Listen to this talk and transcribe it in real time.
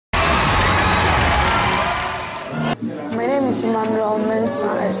is Emmanuel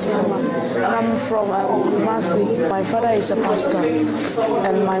Mensah, and I'm from Kumasi. My father is a pastor,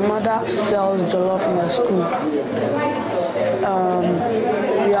 and my mother sells jollof in a school.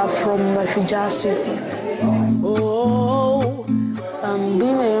 We are from Fijasi.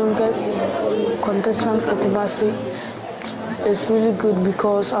 Being the youngest contestant for Kumasi is really good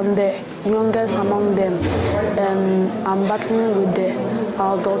because I'm the youngest among them, and I'm battling with the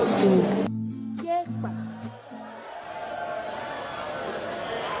adult scene.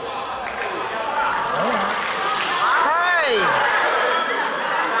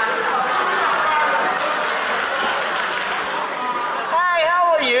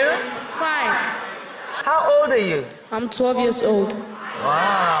 How old are you? I'm 12 years old.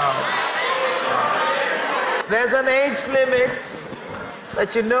 Wow. There's an age limit,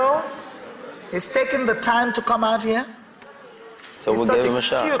 but you know, he's taking the time to come out here. So he's we'll give such him a a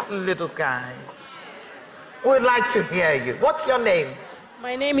shot. cute little guy. We'd like to hear you. What's your name?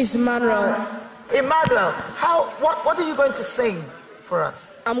 My name is Emmanuel. Emmanuel, what are you going to sing for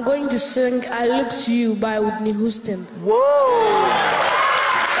us? I'm going to sing I Look to You by Whitney Houston. Whoa!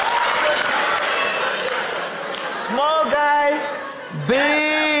 Small guy,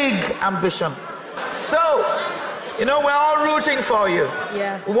 big ambition. So, you know, we're all rooting for you.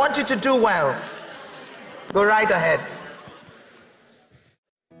 Yeah. We want you to do well. Go right ahead.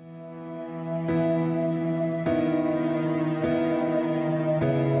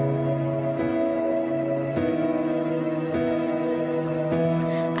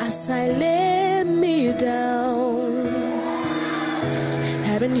 As I lay me down,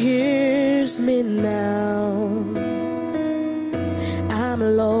 heaven hears me now. I'm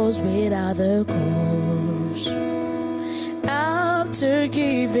lost without a cause. After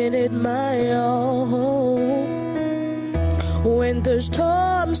giving it my all, when the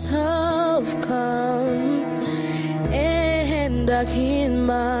storms have come and darkened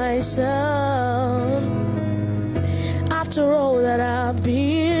my sun, after all that I've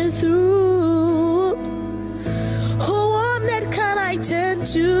been through, what that can I turn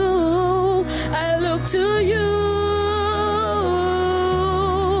to? I look to you.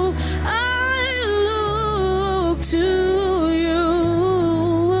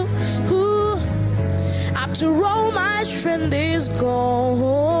 After all my strength is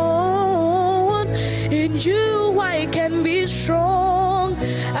gone, in you I can be strong.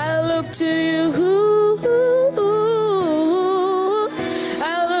 I look to you.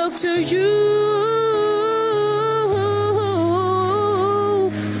 I look to you.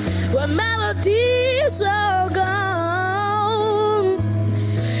 When melodies are gone,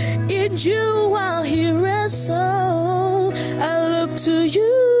 in you I'll hear a song. I look to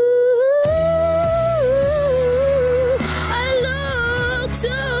you.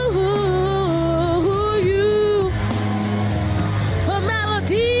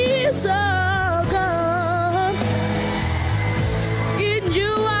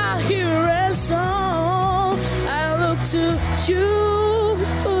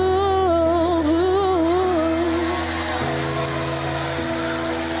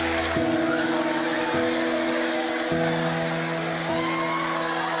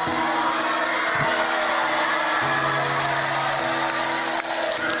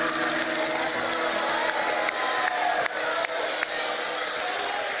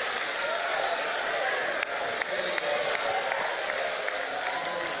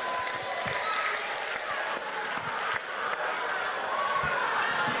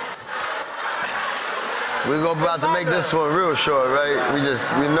 We're about to make this one real short, right? We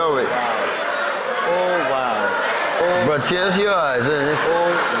know it. Oh, wow. Oh, but tears your eyes, isn't it?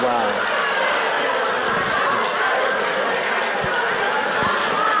 Oh, wow.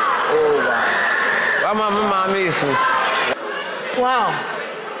 Oh, wow. Wow.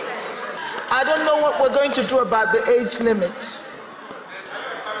 I don't know what we're going to do about the age limit.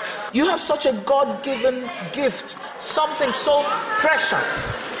 You have such a God-given gift, something so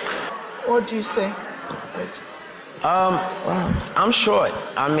precious. What do you say? Wow. I'm short.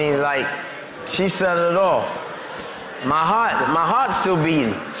 I mean, like, she said it all. My heart's still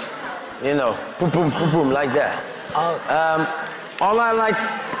beating. You know, boom, boom, boom, boom, like that. All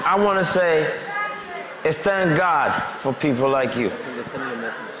I want to say is thank God for people like you.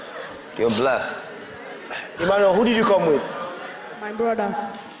 You're blessed. Emmanuel, who did you come with? My brother.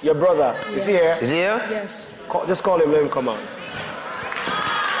 Your brother? Yeah. Is he here? Is he here? Yes. Just call him, let him come out.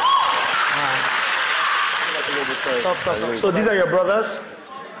 Stop. So these are your brothers?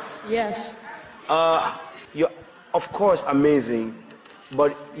 Yes. You're, of course, amazing,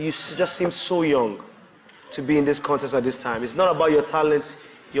 but you just seem so young to be in this contest at this time. It's not about your talent.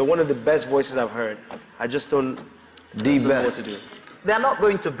 You're one of the best voices I've heard. I just don't The best. They're not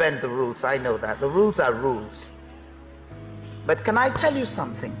going to bend the rules. I know that. The rules are rules. But can I tell you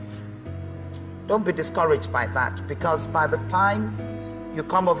something? Don't be discouraged by that, because by the time you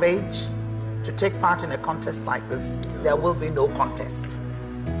come of age to take part in a contest like this, there will be no contest.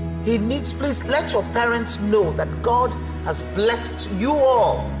 Please let your parents know that God has blessed you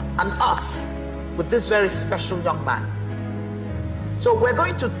all and us with this very special young man. So we're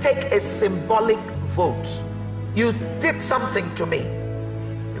going to take a symbolic vote. You did something to me.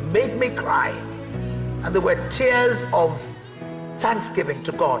 You made me cry. And there were tears of thanksgiving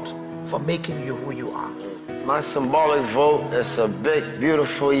to God for making you who you are. My symbolic vote is a big,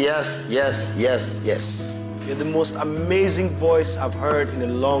 beautiful yes, yes, yes, yes. You're the most amazing voice I've heard in a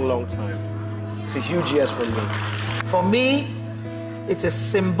long, long time. It's a huge yes from me. For me, it's a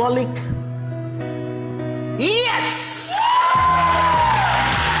symbolic yes!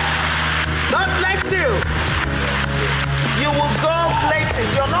 God bless you. You will go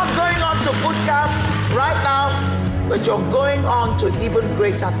places. You're not going on to boot camp right now, but you're going on to even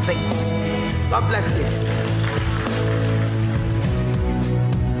greater things. God bless you.